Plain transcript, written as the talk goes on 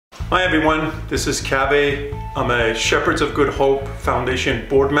Hi everyone, this is Kaveh. I'm a Shepherds of Good Hope Foundation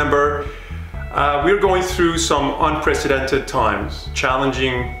board member. We're going through some unprecedented times,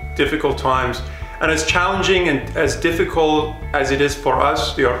 challenging, difficult times. And as challenging and as difficult as it is for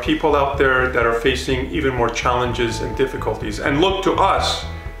us, there are people out there that are facing even more challenges and difficulties. And look to us,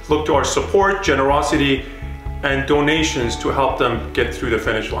 look to our support, generosity, and donations to help them get through the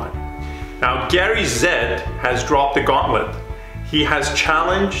finish line. Now, Gary Zed has dropped the gauntlet. He has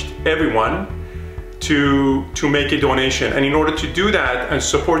challenged everyone to make a donation. And in order to do that and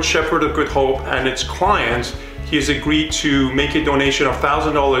support Shepherd of Good Hope and its clients, he has agreed to make a donation of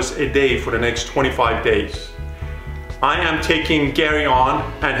 $1,000 a day for the next 25 days. I am taking Gary on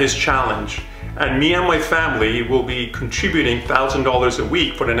and his challenge, and me and my family will be contributing $1,000 a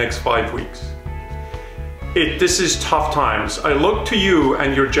week for the next 5 weeks. This is tough times. I look to you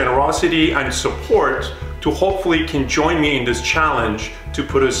and your generosity and support to hopefully can join me in this challenge to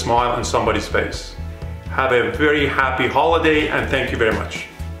put a smile on somebody's face. Have a very happy holiday and thank you very much.